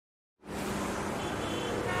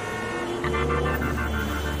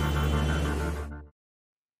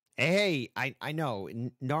Hey, I know.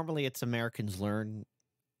 Normally it's Americans Learn.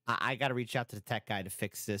 I got to reach out to the tech guy to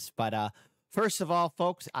fix this. But first of all,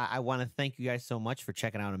 folks, I want to thank you guys so much for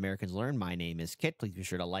checking out Americans Learn. My name is Kit. Please be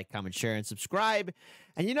sure to like, comment, share, and subscribe.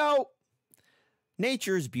 And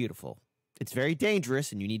nature is beautiful. It's very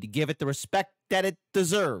dangerous, and you need to give it the respect that it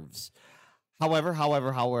deserves. However,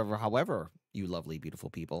 you lovely,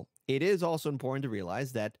 beautiful people, it is also important to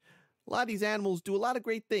realize that a lot of these animals do a lot of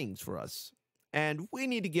great things for us. And we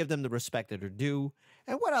need to give them the respect that they're due.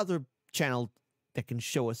 And what other channel that can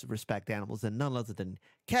show us respect animals than none other than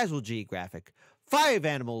Casual Geographic? 5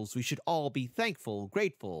 animals we should all be thankful,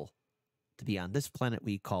 grateful to be on this planet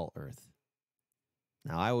we call Earth.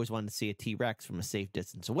 Now, I always wanted to see a T-Rex from a safe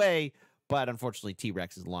distance away, but unfortunately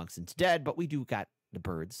T-Rex is long since dead, but we do got the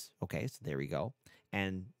birds. Okay, so there we go.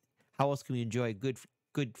 And how else can we enjoy good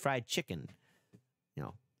fried chicken,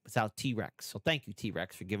 without T-Rex? So thank you,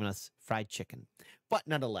 T-Rex, for giving us fried chicken. But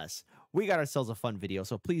nonetheless, we got ourselves a fun video.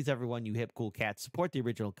 So please, everyone, you hip cool cats, support the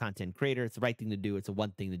original content creator. It's the right thing to do. It's the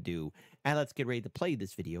one thing to do. And let's get ready to play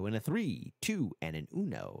this video in a 3, 2, and an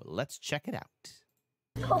uno. Let's check it out.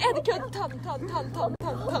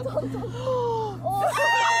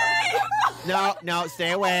 No,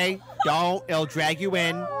 stay away. Don't. It'll drag you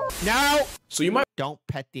in. No. So you might don't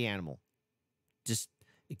pet the animal. Just,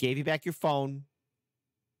 it gave you back your phone.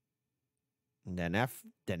 And then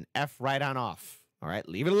F right on off. All right,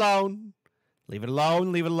 leave it alone. Leave it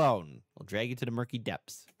alone, leave it alone. I'll drag you to the murky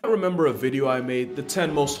depths. I remember a video I made, the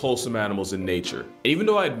 10 most wholesome animals in nature. And even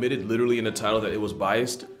though I admitted literally in the title that it was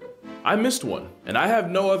biased, I missed one. And I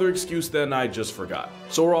have no other excuse than I just forgot.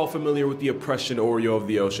 So we're all familiar with the oppression Oreo of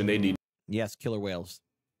the ocean. They need yes, killer whales.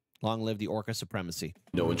 Long live the orca supremacy.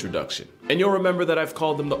 No introduction. And you'll remember that I've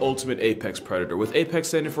called them the ultimate apex predator, with apex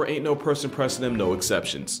standing for ain't no person pressing them, no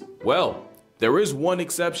exceptions. Well, there is one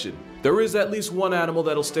exception. There is at least one animal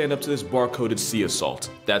that'll stand up to this barcoded sea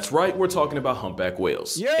assault. That's right, we're talking about humpback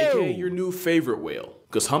whales. Yo! AKA your new favorite whale.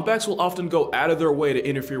 Because humpbacks will often go out of their way to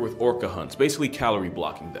interfere with orca hunts, basically calorie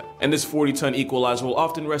blocking them. And this 40-ton equalizer will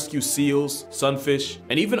often rescue seals, sunfish,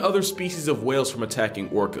 and even other species of whales from attacking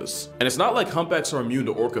orcas. And it's not like humpbacks are immune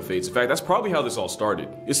to orca fates. In fact, that's probably how this all started.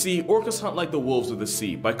 You see, orcas hunt like the wolves of the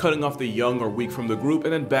sea, by cutting off the young or weak from the group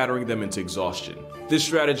and then battering them into exhaustion. This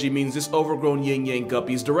strategy means this overgrown yin-yang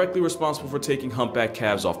guppy is directly responsible for taking humpback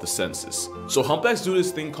calves off the census. So humpbacks do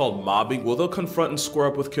this thing called mobbing, where they'll confront and square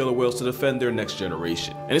up with killer whales to defend their next generation.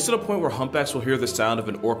 And it's to the point where humpbacks will hear the sound of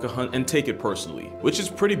an orca hunt and take it personally, which is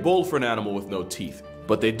pretty bold for an animal with no teeth.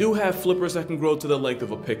 But they do have flippers that can grow to the length of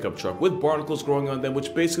a pickup truck, with barnacles growing on them,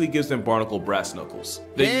 which basically gives them barnacle brass knuckles.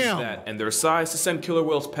 They use that and their size to send killer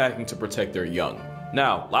whales packing to protect their young.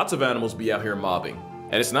 Now, lots of animals be out here mobbing,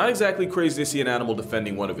 and it's not exactly crazy to see an animal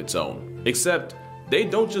defending one of its own. Except, they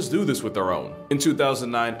don't just do this with their own. In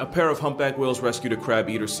 2009, a pair of humpback whales rescued a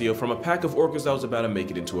crab-eater seal from a pack of orcas that was about to make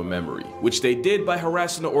it into a memory, which they did by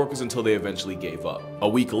harassing the orcas until they eventually gave up. A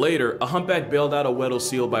week later, a humpback bailed out a Weddell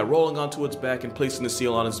seal by rolling onto its back and placing the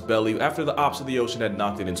seal on its belly after the ops of the ocean had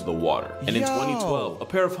knocked it into the water. And in 2012, a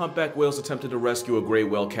pair of humpback whales attempted to rescue a gray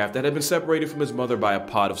whale calf that had been separated from his mother by a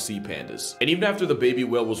pod of sea pandas. And even after the baby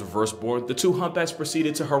whale was reverse born, the two humpbacks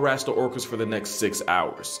proceeded to harass the orcas for the next 6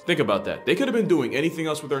 hours. Think about that. They could have been doing anything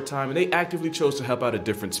else with their time, and they actively chose to help out a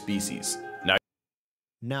different species.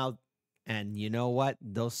 Now, and you know what?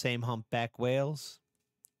 Those same humpback whales,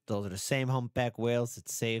 those are the same humpback whales that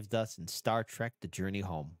saved us in Star Trek: The Journey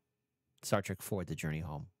Home. Star Trek 4: The Journey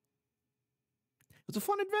Home. It was a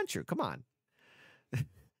fun adventure. Come on.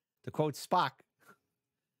 To quote Spock,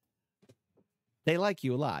 they like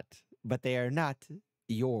you a lot, but they are not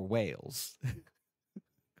your whales.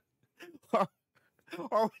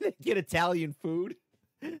 Or when they get Italian food.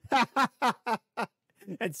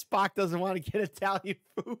 And Spock doesn't want to get Italian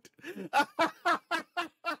food. I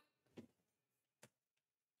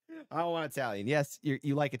don't want Italian. Yes,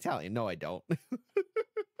 you like Italian. No, I don't.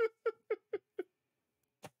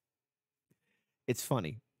 It's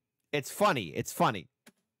funny. It's funny. It's funny.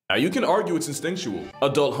 Now you can argue it's instinctual.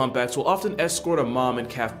 Adult humpbacks will often escort a mom and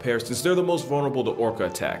calf pair since they're the most vulnerable to orca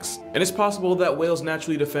attacks. And it's possible that whales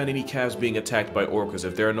naturally defend any calves being attacked by orcas.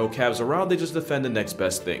 If there are no calves around, they just defend the next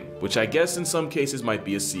best thing, which I guess in some cases might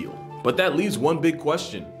be a seal. But that leaves one big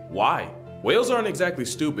question: why? Whales aren't exactly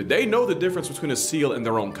stupid. They know the difference between a seal and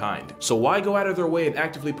their own kind. So why go out of their way and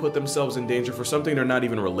actively put themselves in danger for something they're not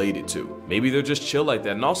even related to? Maybe they're just chill like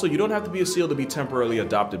that. And also, you don't have to be a seal to be temporarily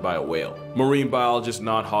adopted by a whale. Marine biologist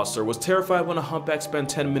Nan Hosser was terrified when a humpback spent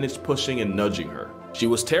 10 minutes pushing and nudging her. She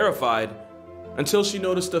was terrified until she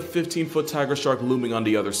noticed a 15-foot tiger shark looming on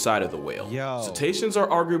the other side of the whale. Yo. Cetaceans are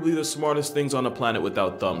arguably the smartest things on the planet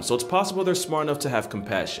without thumbs, so it's possible they're smart enough to have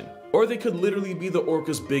compassion. Or they could literally be the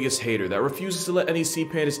orca's biggest hater that refuses to let any sea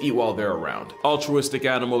pandas eat while they're around. Altruistic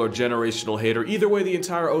animal or generational hater, either way the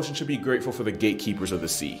entire ocean should be grateful for the gatekeepers of the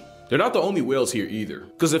sea. They're not the only whales here either,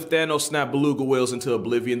 because if Thanos snapped beluga whales into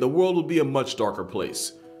oblivion, the world would be a much darker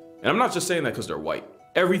place. And I'm not just saying that because they're white.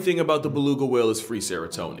 Everything about the beluga whale is free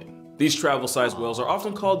serotonin. These travel-sized whales are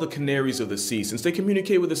often called the canaries of the sea since they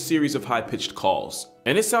communicate with a series of high-pitched calls.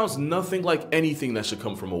 And it sounds nothing like anything that should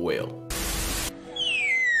come from a whale.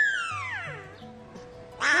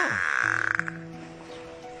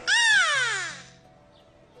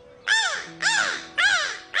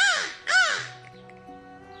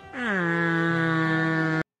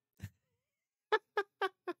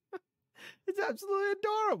 It's absolutely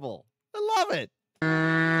adorable. I love it.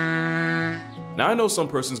 Now I know some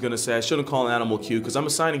person's gonna say I shouldn't call an animal cute because I'm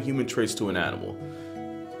assigning human traits to an animal.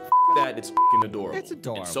 That, it's f***ing adorable. It's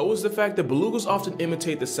adorable. And so is the fact that belugas often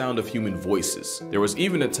imitate the sound of human voices. There was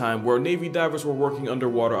even a time where Navy divers were working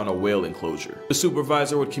underwater on a whale enclosure. The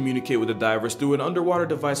supervisor would communicate with the divers through an underwater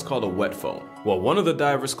device called a wet phone. Well, one of the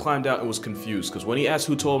divers climbed out and was confused because when he asked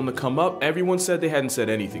who told him to come up, everyone said they hadn't said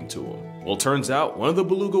anything to him. Well, turns out one of the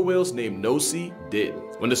beluga whales named Nosy did.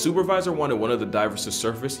 When the supervisor wanted one of the divers to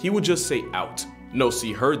surface, he would just say out.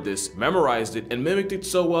 Nosy heard this, memorized it, and mimicked it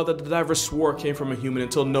so well that the diver swore it came from a human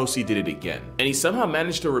until Nosy did it again. And he somehow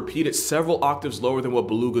managed to repeat it several octaves lower than what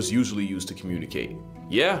belugas usually use to communicate.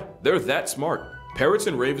 Yeah, they're that smart. Parrots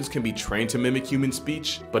and ravens can be trained to mimic human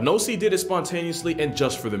speech, but Nosy did it spontaneously and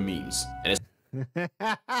just for the memes. And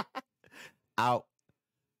it's Out.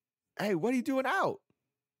 Hey, what are you doing out?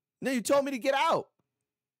 No, you told me to get out.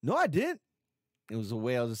 No, I didn't. It was a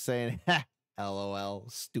whale just saying, ha, LOL,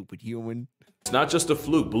 stupid human. It's not just a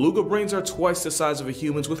fluke. Beluga brains are twice the size of a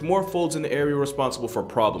human's with more folds in the area responsible for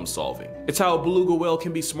problem solving. It's how a beluga whale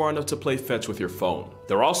can be smart enough to play fetch with your phone.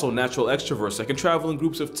 They're also natural extroverts that can travel in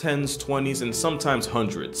groups of 10s, 20s, and sometimes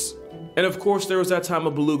hundreds. And of course there was that time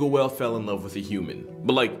a beluga whale fell in love with a human.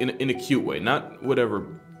 But like in a cute way, not whatever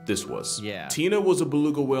this was. Yeah. Tina was a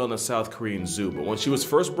beluga whale in a South Korean zoo, but when she was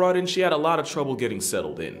first brought in, she had a lot of trouble getting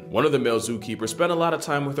settled in. One of the male zookeepers spent a lot of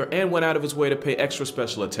time with her and went out of his way to pay extra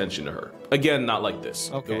special attention to her. Again, not like this.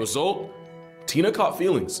 Okay. The result? Tina caught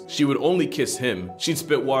feelings. She would only kiss him. She'd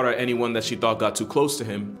spit water at anyone that she thought got too close to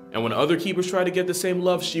him. And when other keepers tried to get the same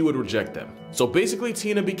love, she would reject them. So basically,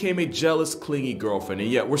 Tina became a jealous, clingy girlfriend, and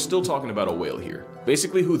yet we're still talking about a whale here.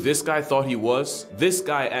 Basically, who this guy thought he was, this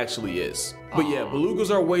guy actually is. But yeah,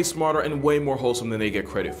 belugas are way smarter and way more wholesome than they get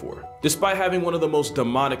credit for, despite having one of the most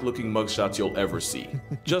demonic looking mugshots you'll ever see.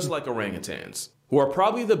 Just like orangutans, who are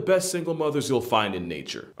probably the best single mothers you'll find in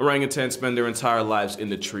nature. Orangutans spend their entire lives in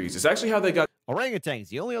the trees. It's actually how they got Orangutans,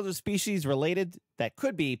 the only other species related that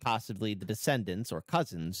could be possibly the descendants or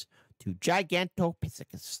cousins to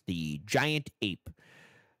Gigantopithecus, the giant ape.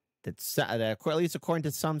 That's at least according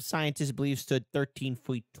to some scientists, believe stood 13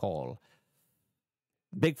 feet tall.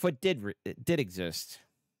 Bigfoot did exist,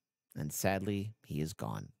 and sadly, he is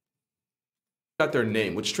gone. their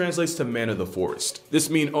name, which translates to man of the forest. This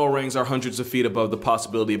means orangs are hundreds of feet above the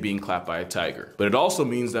possibility of being clapped by a tiger. But it also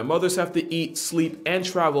means that mothers have to eat, sleep, and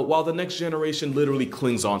travel while the next generation literally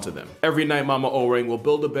clings onto them. Every night Mama Orang will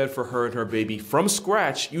build a bed for her and her baby from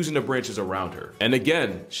scratch using the branches around her. And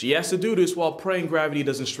again, she has to do this while praying gravity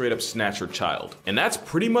doesn't straight up snatch her child. And that's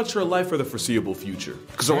pretty much her life for the foreseeable future.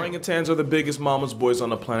 Because orangutans are the biggest mama's boys on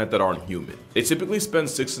the planet that aren't human. They typically spend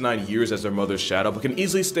 6 to 9 years as their mother's shadow, but can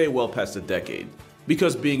easily stay well past a decade.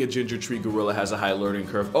 Because being a ginger tree gorilla has a high learning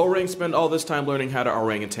curve, orangs spend all this time learning how to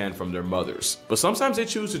orangutan from their mothers. But sometimes they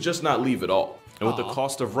choose to just not leave at all. And with the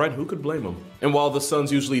cost of rent, who could blame them? And while the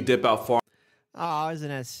sons usually dip out far. Oh, isn't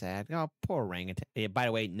that sad? Oh, poor orangutan. Yeah, by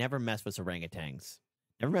the way, never mess with orangutans.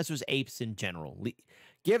 Never mess with apes in general.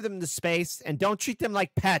 Give them the space and don't treat them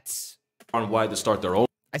like pets. On why to start their own.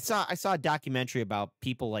 I saw a documentary about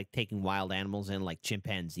people like taking wild animals in, like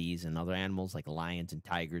chimpanzees and other animals like lions and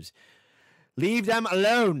tigers. Leave them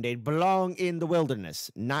alone. They belong in the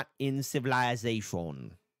wilderness, not in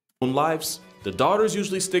civilization. Own lives, the daughters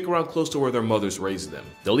usually stick around close to where their mothers raised them.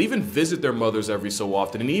 They'll even visit their mothers every so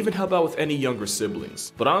often and even help out with any younger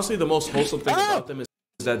siblings. But honestly, the most wholesome thing about them is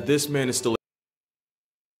that this man is still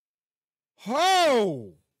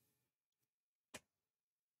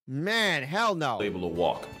Man, hell no. able to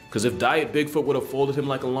walk. Cause if Diet Bigfoot would have folded him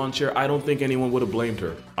like a lawn chair, I don't think anyone would have blamed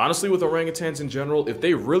her. Honestly, with orangutans in general, if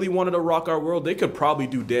they really wanted to rock our world, they could probably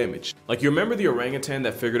do damage. Like, you remember the orangutan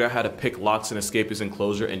that figured out how to pick locks and escape his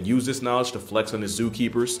enclosure and use this knowledge to flex on his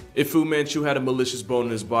zookeepers? If Fu Manchu had a malicious bone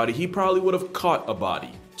in his body, he probably would have caught a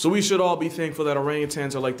body. So we should all be thankful that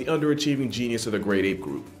orangutans are like the underachieving genius of the great ape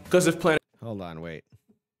group. Cause if planet Hold on, wait.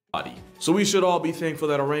 body. So we should all be thankful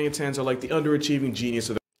that orangutans are like the underachieving genius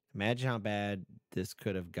of the Imagine how bad this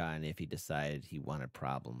could have gone if he decided he wanted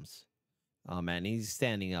problems. Oh man, he's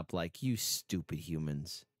standing up like, you stupid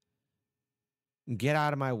humans. Get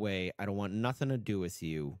out of my way. I don't want nothing to do with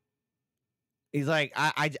you. He's like,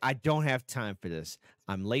 I don't have time for this.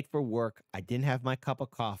 I'm late for work. I didn't have my cup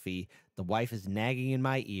of coffee. The wife is nagging in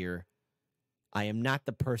my ear. I am not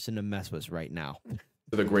the person to mess with right now.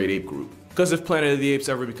 the great ape group. Because if Planet of the Apes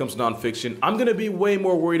ever becomes nonfiction, I'm gonna be way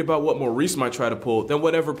more worried about what Maurice might try to pull than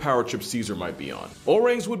whatever power trip Caesar might be on.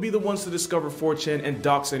 Orangs would be the ones to discover 4chan and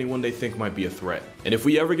dox anyone they think might be a threat. And if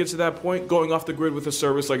we ever get to that point, going off the grid with a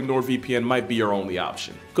service like NordVPN might be your only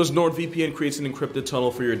option. Because NordVPN creates an encrypted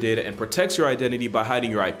tunnel for your data and protects your identity by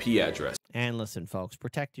hiding your IP address. And listen, folks,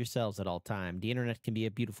 protect yourselves at all time. The internet can be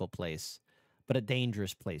a beautiful place, but a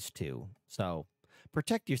dangerous place too. So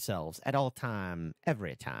protect yourselves at all time,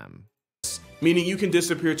 every time. Meaning you can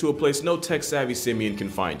disappear to a place no tech-savvy simian can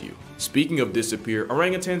find you. Speaking of disappear,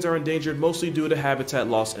 orangutans are endangered mostly due to habitat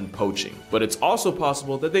loss and poaching. But it's also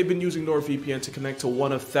possible that they've been using NordVPN to connect to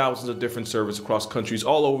one of thousands of different servers across countries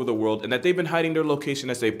all over the world, and that they've been hiding their location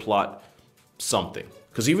as they plot something.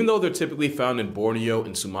 Because even though they're typically found in Borneo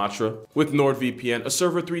and Sumatra, with NordVPN, a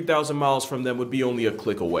server 3,000 miles from them would be only a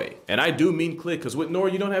click away. And I do mean click, because with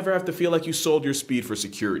Nord, you don't ever have to feel like you sold your speed for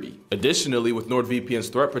security. Additionally, with NordVPN's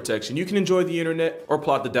threat protection, you can enjoy the internet or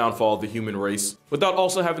plot the downfall of the human race without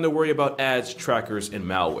also having to worry about ads, trackers, and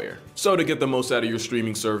malware. So to get the most out of your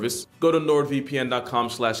streaming service, go to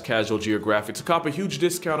nordvpn.com/casualgeographic to cop a huge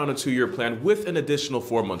discount on a 2-year plan with an additional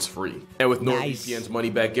 4 months free. And with NordVPN's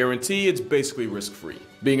money-back guarantee, it's basically risk-free.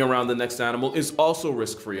 Being around the next animal is also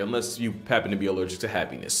risk-free unless you happen to be allergic to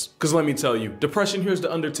happiness. Cause let me tell you, depression hears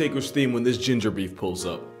the Undertaker's theme when this ginger beef pulls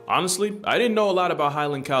up. Honestly, I didn't know a lot about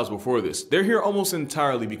Highland cows before this. They're here almost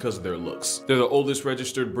entirely because of their looks. They're the oldest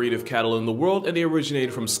registered breed of cattle in the world and they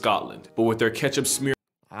originated from Scotland. But with their ketchup smear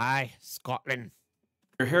Aye, Scotland.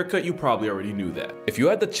 Your haircut, you probably already knew that. If you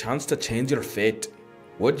had the chance to change your fate,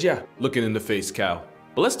 would ya? Looking in the face, cow.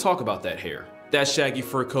 But let's talk about that hair. That shaggy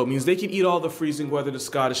fur coat means they can eat all the freezing weather the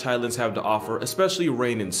Scottish Highlands have to offer, especially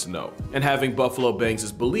rain and snow. And having buffalo bangs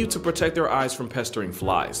is believed to protect their eyes from pestering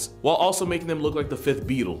flies, while also making them look like the 5th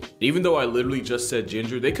Beatle. Even though I literally just said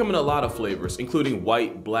ginger, they come in a lot of flavors, including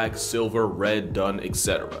white, black, silver, red, dun,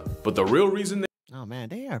 etc. But the real reason Oh man,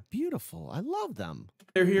 they are beautiful. I love them.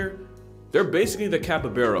 they're here, they're basically the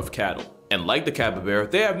capybara of cattle. And like the capybara,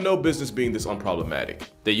 they have no business being this unproblematic.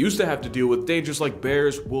 They used to have to deal with dangers like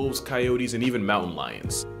bears, wolves, coyotes, and even mountain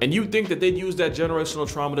lions. And you'd think that they'd use that generational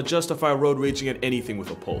trauma to justify road raging at anything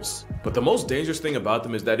with a pulse. But the most dangerous thing about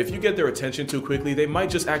them is that if you get their attention too quickly, they might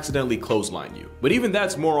just accidentally clothesline you. But even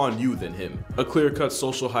that's more on you than him. A clear-cut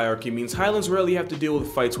social hierarchy means Highlands rarely have to deal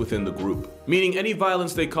with fights within the group, meaning any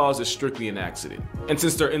violence they cause is strictly an accident. And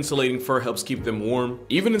since their insulating fur helps keep them warm,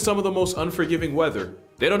 even in some of the most unforgiving weather,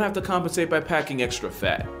 they don't have to compensate by packing extra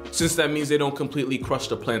fat, since that means they don't completely crush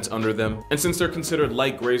the plants under them, and since they're considered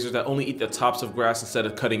light grazers that only eat the tops of grass instead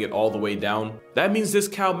of cutting it all the way down, that means this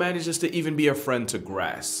cow manages to even be a friend to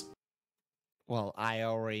grass. Well, I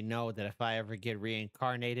already know that if I ever get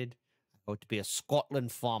reincarnated, I hope to be a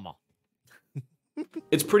Scotland farmer.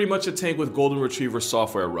 It's pretty much a tank with golden retriever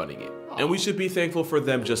software running it, and we should be thankful for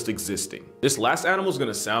them just existing. This last animal is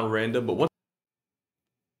gonna sound random, but once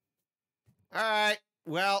Alright,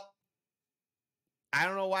 well, I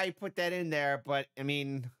don't know why you put that in there, but I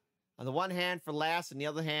mean, on the one hand for last, and the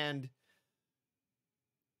other hand,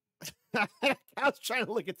 I was trying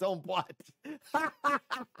to lick its own butt.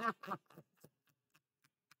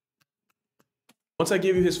 Once I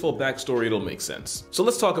give you his full backstory, it'll make sense. So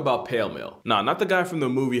let's talk about Pale Male. Nah, not the guy from the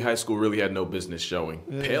movie High School Really Had No Business Showing.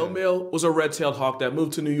 Pale Male was a red-tailed hawk that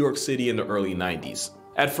moved to New York City in the early 90s.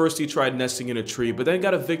 At first he tried nesting in a tree, but then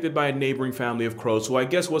got evicted by a neighboring family of crows who I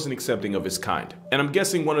guess wasn't accepting of his kind. And I'm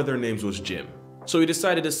guessing one of their names was Jim. So he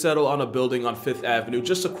decided to settle on a building on 5th Avenue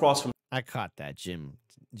just across from I caught that, Jim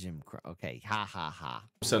Crow. Okay, ha ha ha.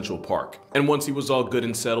 Central Park. And once he was all good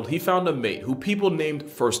and settled, he found a mate who people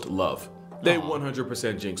named First Love. They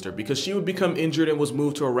 100% jinxed her because she would become injured and was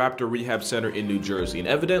moved to a raptor rehab center in New Jersey, and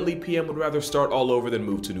evidently PM would rather start all over than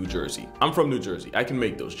move to New Jersey. I'm from New Jersey, I can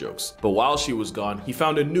make those jokes. But while she was gone, he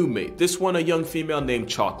found a new mate, this one a young female named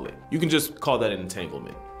Chocolate. You can just call that an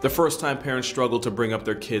entanglement. The first time parents struggled to bring up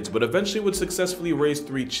their kids, but eventually would successfully raise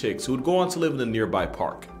 3 chicks who would go on to live in a nearby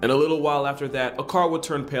park. And a little while after that, a car would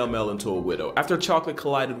turn Pale Mel into a widow after Chocolate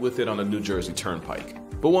collided with it on a New Jersey turnpike.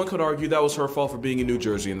 But one could argue that was her fault for being in New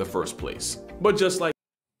Jersey in the first place. But just like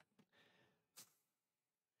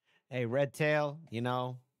Hey, Red Tail, you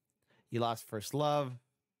know, you lost first love.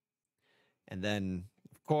 And then,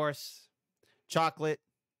 of course, Chocolate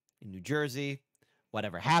in New Jersey.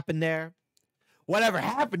 Whatever happened there? Whatever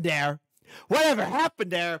happened there? Whatever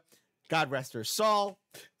happened there? God rest her soul.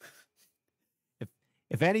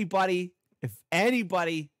 If anybody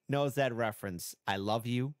knows that reference, I love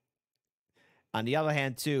you. On the other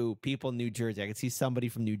hand, too, people in New Jersey, I can see somebody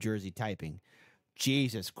from New Jersey typing,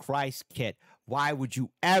 Jesus Christ, Kit, why would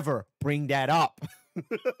you ever bring that up?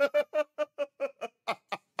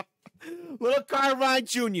 Little Carmine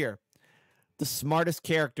Jr., the smartest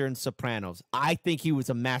character in Sopranos. I think he was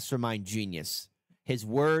a mastermind genius. His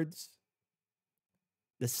words,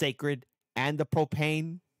 the sacred and the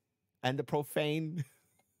profane.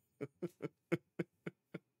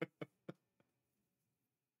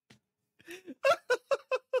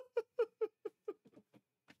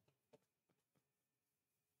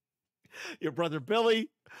 Your brother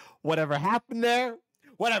Billy, whatever happened there?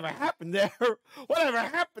 Whatever happened there? Whatever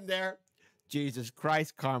happened there? Jesus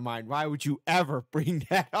Christ, Carmine, why would you ever bring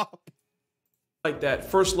that up? Like that,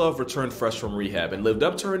 First Love returned fresh from rehab and lived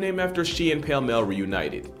up to her name after she and Pale Mel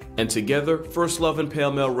reunited. And together, First Love and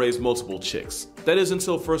Pale Mel raised multiple chicks. That is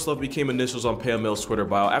until First Love became initials on Pale Mel's Twitter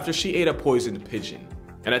bio after she ate a poisoned pigeon.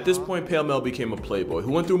 And at this point, Pale Mel became a playboy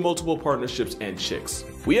who went through multiple partnerships and chicks.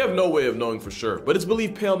 We have no way of knowing for sure, but it's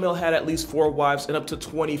believed Pale Mel had at least 4 wives and up to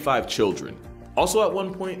 25 children. Also at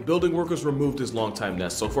one point, building workers removed his longtime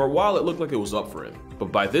nest, so for a while it looked like it was up for him.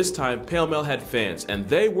 But by this time, Pale Mel had fans, and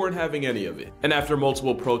they weren't having any of it. And after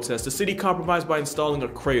multiple protests, the city compromised by installing a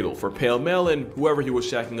cradle for Pale Mel and whoever he was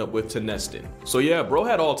shacking up with to nest in. So yeah, bro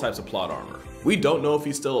had all types of plot armor. We don't know if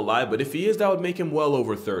he's still alive, but if he is, that would make him well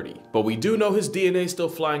over 30. But we do know his DNA is still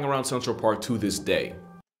flying around Central Park to this day.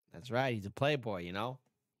 That's right, he's a playboy, you know?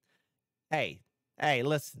 Hey,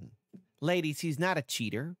 listen. Ladies, he's not a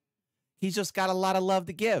cheater. He's just got a lot of love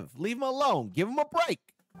to give. Leave him alone. Give him a break.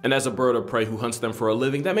 And as a bird of prey who hunts them for a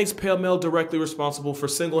living, that makes Pale Mel directly responsible for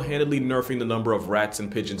single-handedly nerfing the number of rats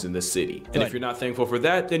and pigeons in this city. And if you're not thankful for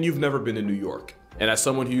that, then you've never been to New York. And as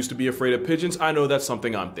someone who used to be afraid of pigeons, I know that's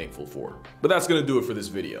something I'm thankful for. But that's gonna do it for this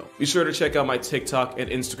video. Be sure to check out my TikTok and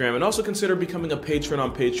Instagram, and also consider becoming a patron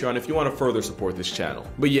on Patreon if you want to further support this channel.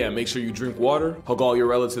 But yeah, make sure you drink water, hug all your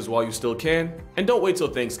relatives while you still can, and don't wait till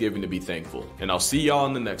Thanksgiving to be thankful. And I'll see y'all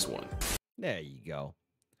in the next one. There you go.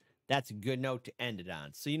 That's a good note to end it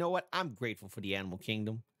on. So you know what? I'm grateful for the animal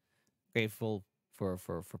kingdom. Grateful for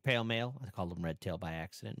Pale Male. I called him Red Tail by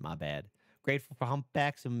accident. My bad. Grateful for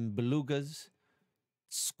humpbacks and belugas,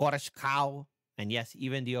 Scottish cow, and yes,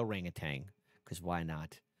 even the orangutan. Because why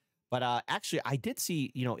not? But actually, I did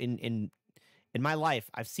see, you know, in my life,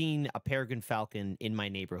 I've seen a peregrine falcon in my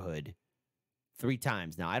neighborhood 3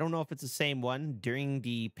 times. Now, I don't know if it's the same one during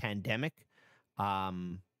the pandemic.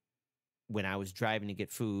 When I was driving to get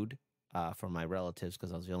food from my relatives,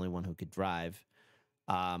 because I was the only one who could drive,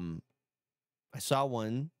 I saw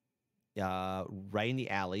one right in the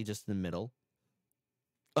alley, just in the middle.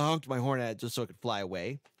 I honked my horn at it just so it could fly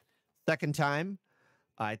away. Second time,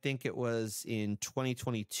 I think it was in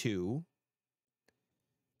 2022.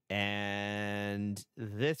 And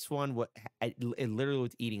this one, it literally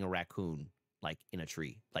was eating a raccoon, like in a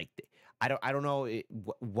tree. Like, I don't know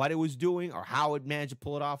what it was doing or how it managed to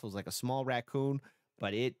pull it off. It was like a small raccoon,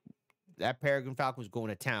 but that peregrine falcon was going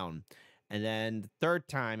to town. And then the third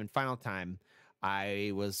time and final time,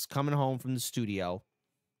 I was coming home from the studio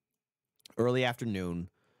early afternoon,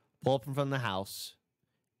 pull up in front of the house,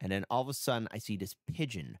 and then all of a sudden I see this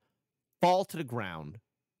pigeon fall to the ground,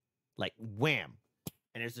 like wham.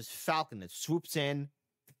 And there's this falcon that swoops in,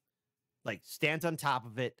 like stands on top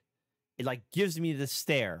of it. It like gives me this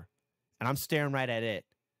stare. And I'm staring right at it.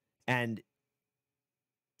 And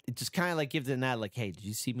it just kind of like gives it a nod, like, hey, did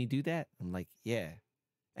you see me do that? I'm like, yeah.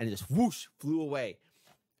 And it just whoosh, flew away.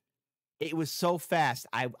 It was so fast.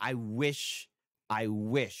 I wish I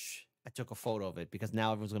took a photo of it, because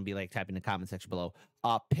now everyone's going to be like typing in the comment section below,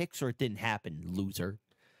 pics or it didn't happen, loser.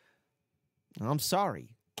 I'm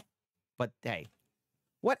sorry. But hey,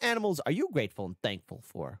 what animals are you grateful and thankful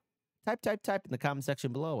for? Type in the comment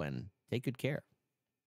section below and take good care.